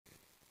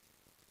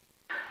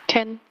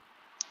10,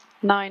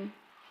 9,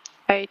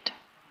 8,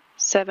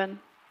 7,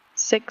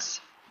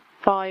 6,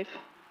 5,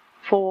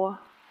 4,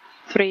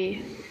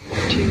 3,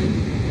 2,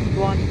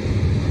 1.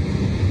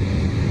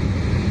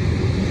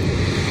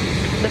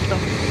 Lift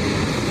off.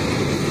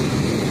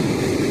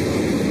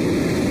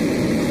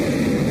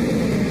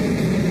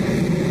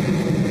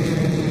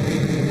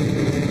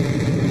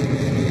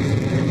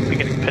 We're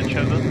getting pitch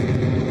over.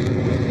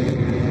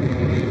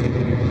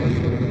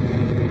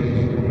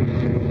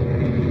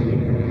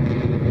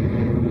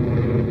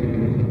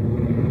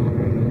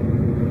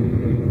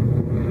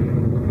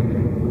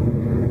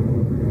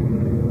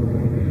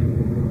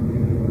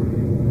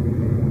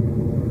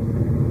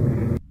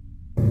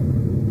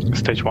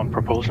 Stage 1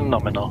 propulsion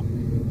nominal.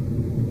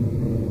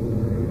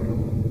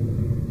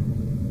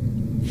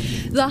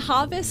 The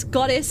Harvest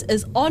Goddess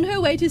is on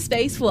her way to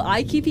space for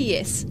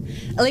IQPS.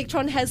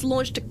 Electron has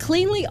launched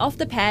cleanly off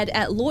the pad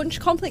at Launch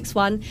Complex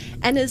 1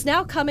 and is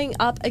now coming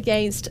up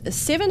against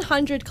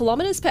 700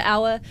 kilometers per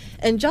hour.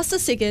 In just a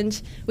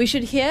second, we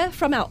should hear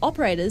from our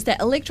operators that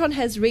Electron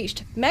has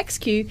reached max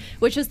Q,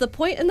 which is the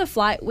point in the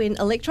flight when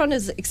Electron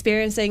is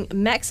experiencing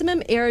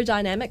maximum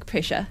aerodynamic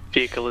pressure.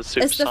 Vehicle is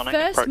It's the supersonic,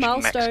 first approaching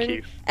max milestone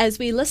Q. as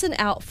we listen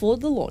out for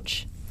the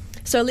launch.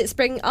 So let's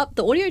bring up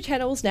the audio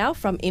channels now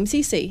from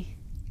MCC.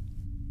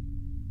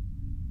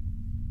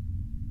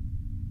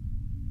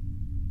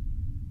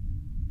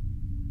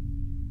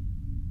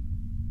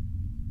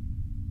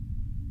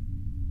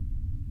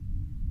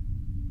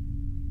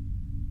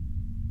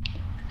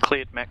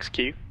 Cleared max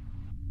Q.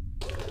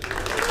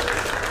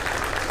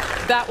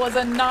 That was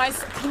a nice,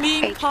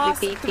 clean pass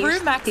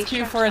through max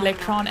Q for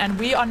Electron, and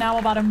we are now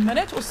about a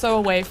minute or so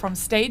away from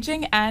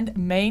staging and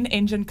main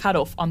engine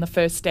cutoff on the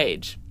first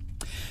stage.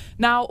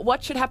 Now,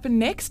 what should happen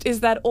next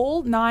is that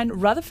all 9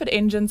 Rutherford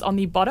engines on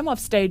the bottom of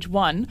stage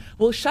 1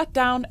 will shut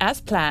down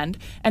as planned,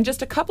 and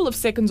just a couple of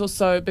seconds or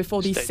so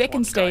before the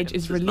second stage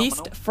is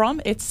released from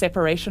its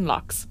separation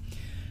locks.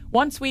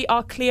 Once we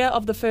are clear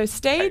of the first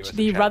stage,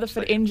 the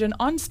Rutherford engine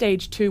on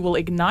stage 2 will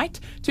ignite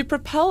to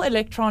propel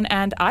Electron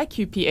and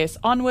IQPS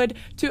onward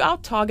to our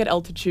target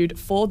altitude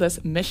for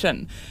this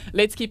mission.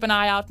 Let's keep an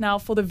eye out now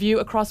for the view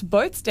across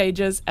both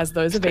stages as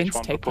those events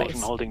take place.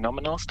 Propulsion holding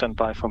nominal, stand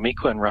by for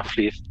MECO in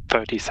roughly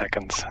 30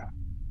 seconds.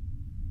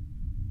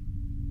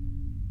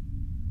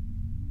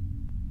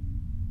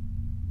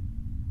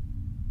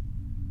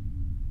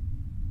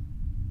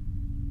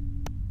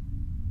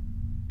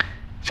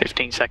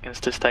 "15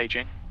 seconds to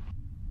staging.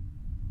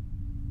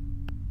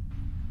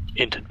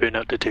 Entered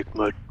burnout detect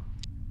mode.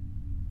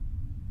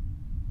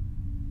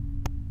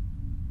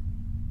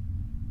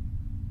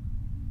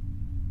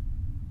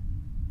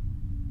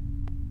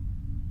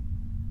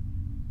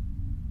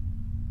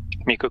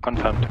 MECO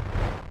confirmed.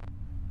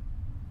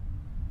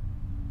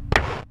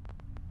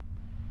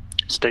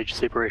 Stage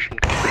separation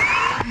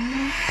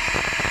confirmed.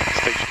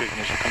 Stage 2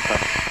 ignition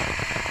confirmed.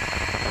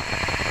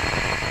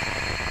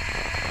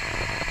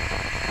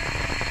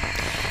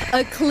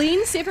 A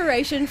clean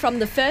separation from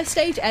the first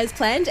stage as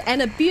planned,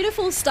 and a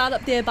beautiful start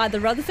up there by the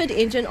Rutherford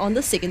engine on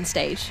the second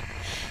stage.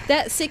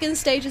 That second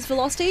stage's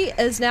velocity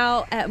is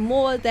now at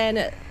more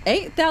than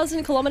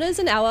 8,000 kilometers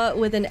an hour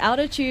with an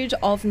altitude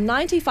of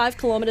 95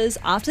 kilometers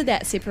after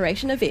that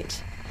separation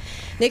event.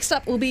 Next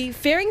up will be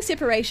fairing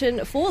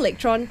separation for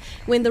Electron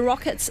when the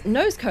rocket's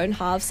nose cone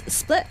halves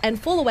split and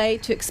fall away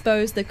to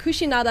expose the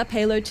Kushinada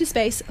payload to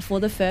space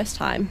for the first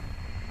time.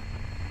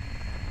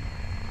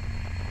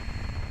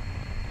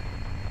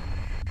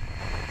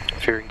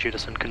 Fairing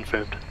jettison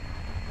confirmed.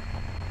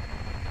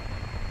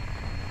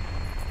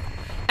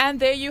 And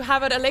there you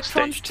have it.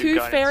 Electron's Stage 2 two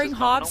guidance fairing is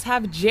halves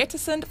nominal. have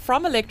jettisoned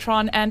from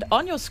Electron, and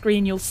on your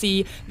screen you'll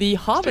see the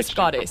Harvest Stage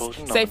 2 Goddess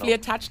propulsion safely nominal.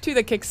 attached to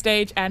the kick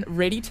stage and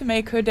ready to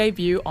make her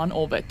debut on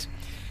orbit.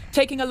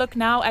 Taking a look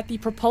now at the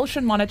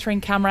propulsion monitoring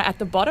camera at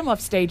the bottom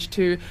of stage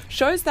 2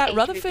 shows that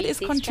Rutherford is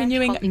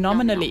continuing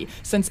nominally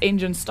since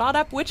engine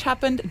startup, which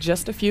happened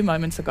just a few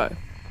moments ago.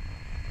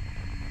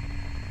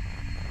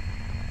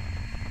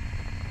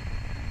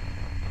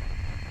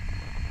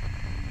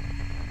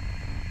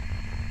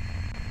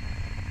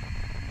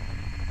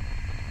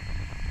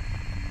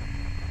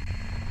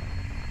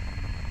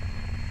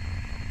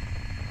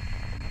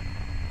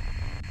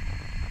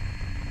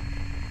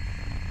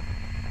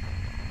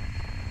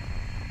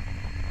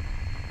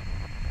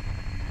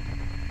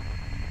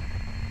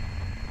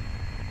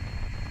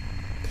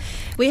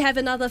 We have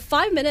another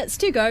 5 minutes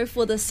to go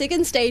for the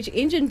second stage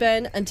engine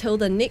burn until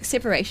the next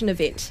separation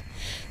event.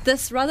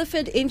 This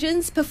Rutherford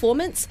engine's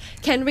performance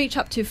can reach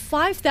up to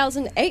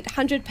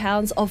 5,800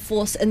 pounds of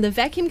force in the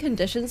vacuum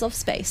conditions of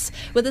space,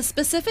 with a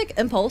specific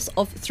impulse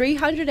of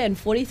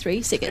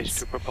 343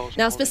 seconds.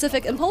 Now,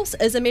 specific impulse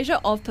is a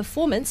measure of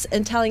performance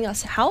in telling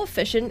us how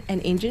efficient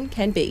an engine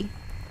can be.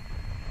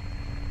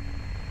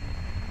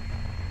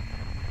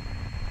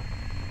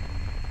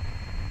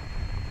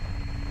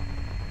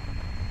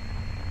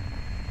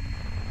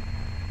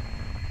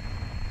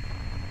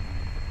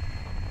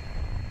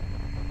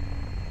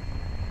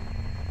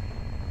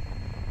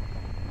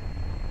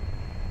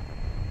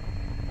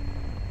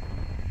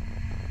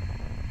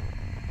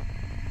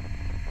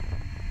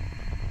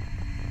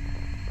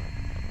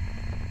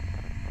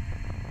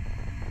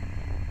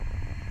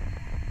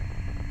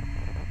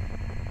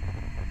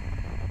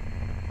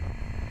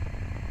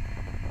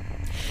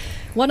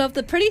 One of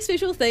the pretty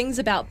special things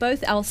about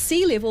both our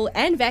sea level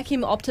and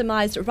vacuum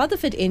optimized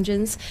Rutherford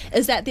engines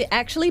is that they're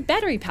actually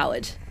battery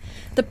powered.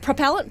 The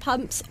propellant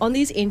pumps on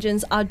these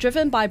engines are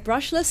driven by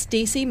brushless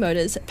DC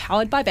motors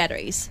powered by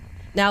batteries.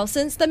 Now,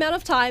 since the amount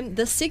of time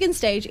the second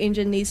stage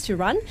engine needs to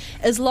run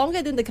is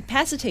longer than the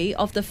capacity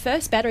of the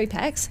first battery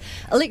packs,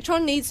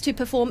 Electron needs to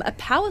perform a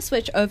power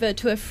switch over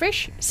to a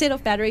fresh set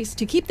of batteries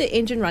to keep the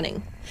engine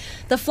running.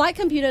 The flight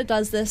computer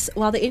does this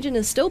while the engine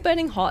is still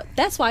burning hot.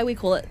 That's why we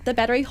call it the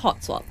battery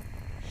hot swap.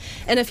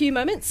 In a few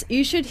moments,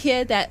 you should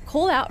hear that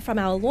call out from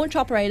our launch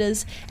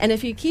operators, and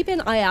if you keep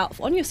an eye out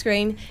on your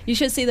screen, you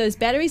should see those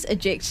batteries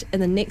eject in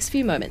the next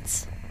few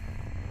moments.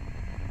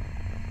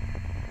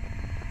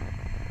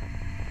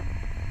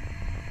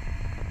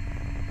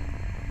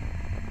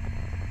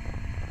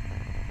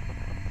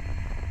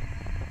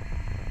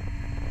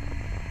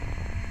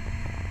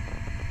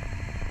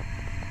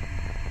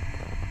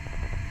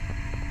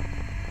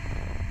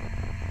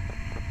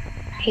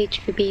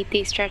 HVB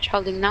discharge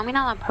holding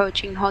nominal,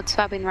 approaching hot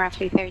swap in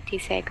roughly 30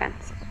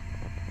 seconds.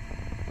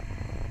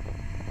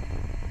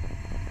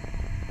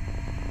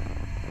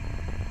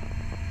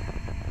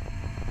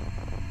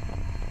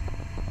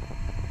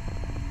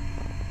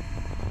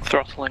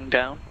 Throttling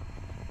down.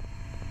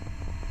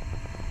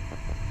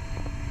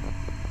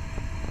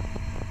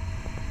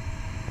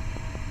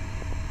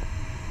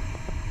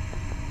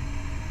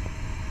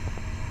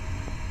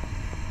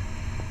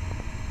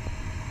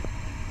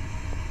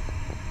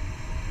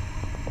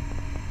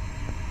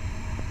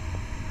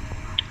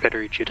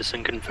 Battery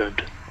jettison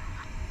confirmed.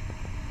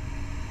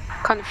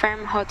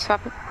 Confirm hot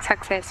swap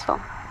successful.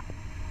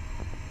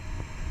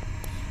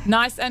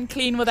 Nice and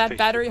clean with that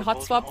battery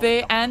hot swap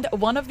there, and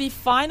one of the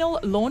final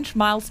launch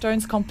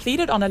milestones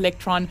completed on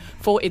Electron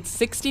for its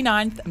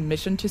 69th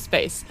mission to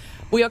space.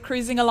 We are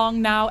cruising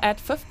along now at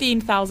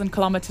 15,000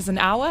 kilometers an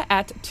hour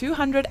at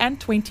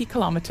 220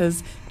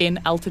 kilometers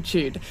in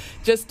altitude.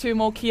 Just two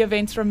more key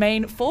events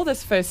remain for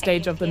this first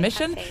stage of the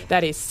mission.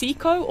 That is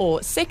SECO,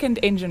 or second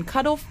engine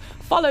cutoff,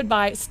 followed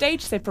by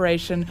stage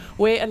separation,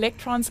 where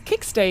Electron's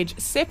kick stage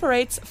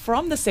separates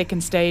from the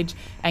second stage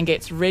and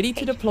gets ready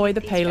to deploy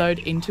the payload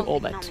into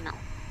orbit.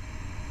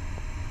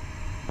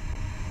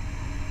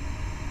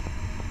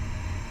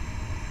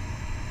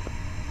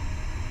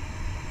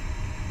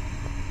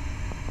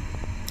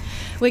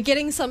 We're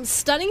getting some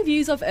stunning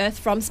views of Earth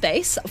from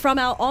space from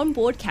our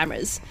onboard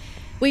cameras.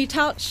 We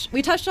touched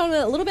on it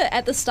a little bit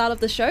at the start of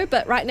the show,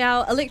 but right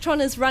now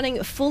Electron is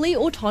running fully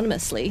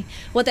autonomously.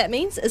 What that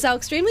means is our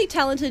extremely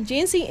talented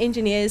GNC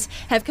engineers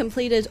have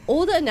completed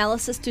all the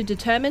analysis to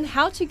determine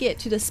how to get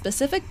to the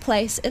specific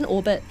place in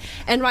orbit,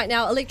 and right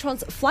now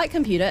Electron's flight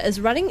computer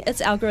is running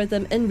its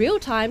algorithm in real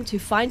time to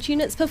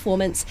fine-tune its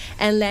performance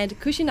and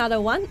land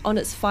Kushinada-I on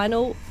its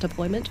final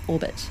deployment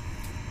orbit.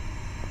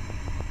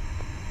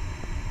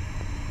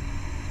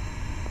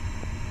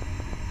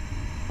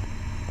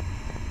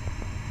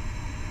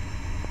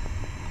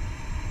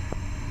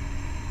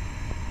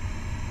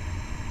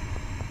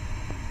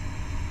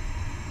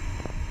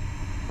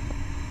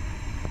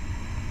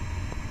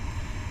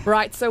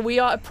 Right, so we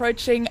are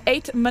approaching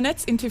 8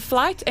 minutes into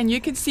flight, and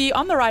you can see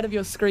on the right of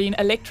your screen,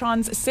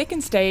 Electron's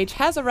second stage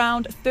has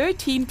around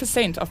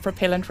 13% of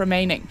propellant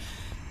remaining.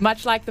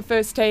 Much like the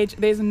first stage,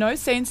 there's no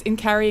sense in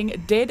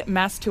carrying dead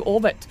mass to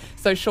orbit,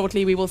 so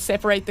shortly we will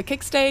separate the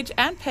kick stage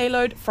and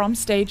payload from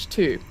stage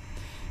 2.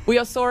 We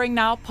are soaring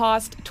now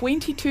past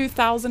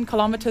 22,000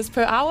 kilometers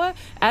per hour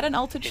at an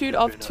altitude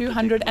of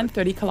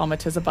 230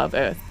 kilometers above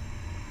Earth.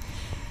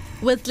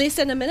 With less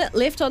than a minute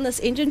left on this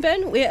engine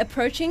burn, we're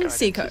approaching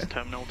SECO.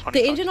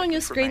 The engine on your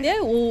screen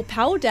there will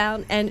power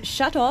down and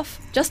shut off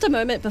just a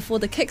moment before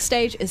the kick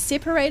stage is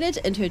separated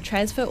into a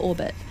transfer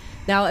orbit.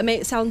 Now, it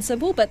may sound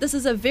simple, but this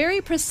is a very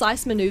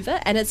precise maneuver,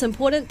 and it's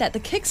important that the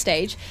kick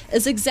stage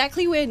is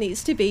exactly where it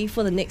needs to be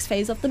for the next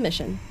phase of the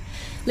mission.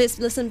 Let's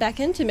listen back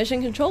into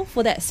mission control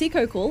for that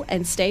SECO call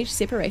and stage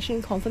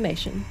separation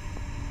confirmation.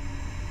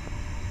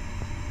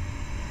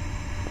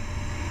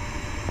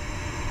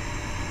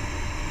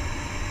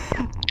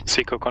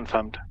 SECO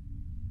confirmed.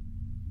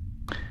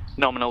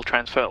 Nominal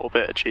transfer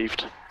orbit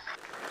achieved.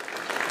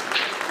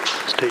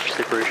 Stage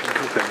separation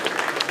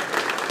confirmed.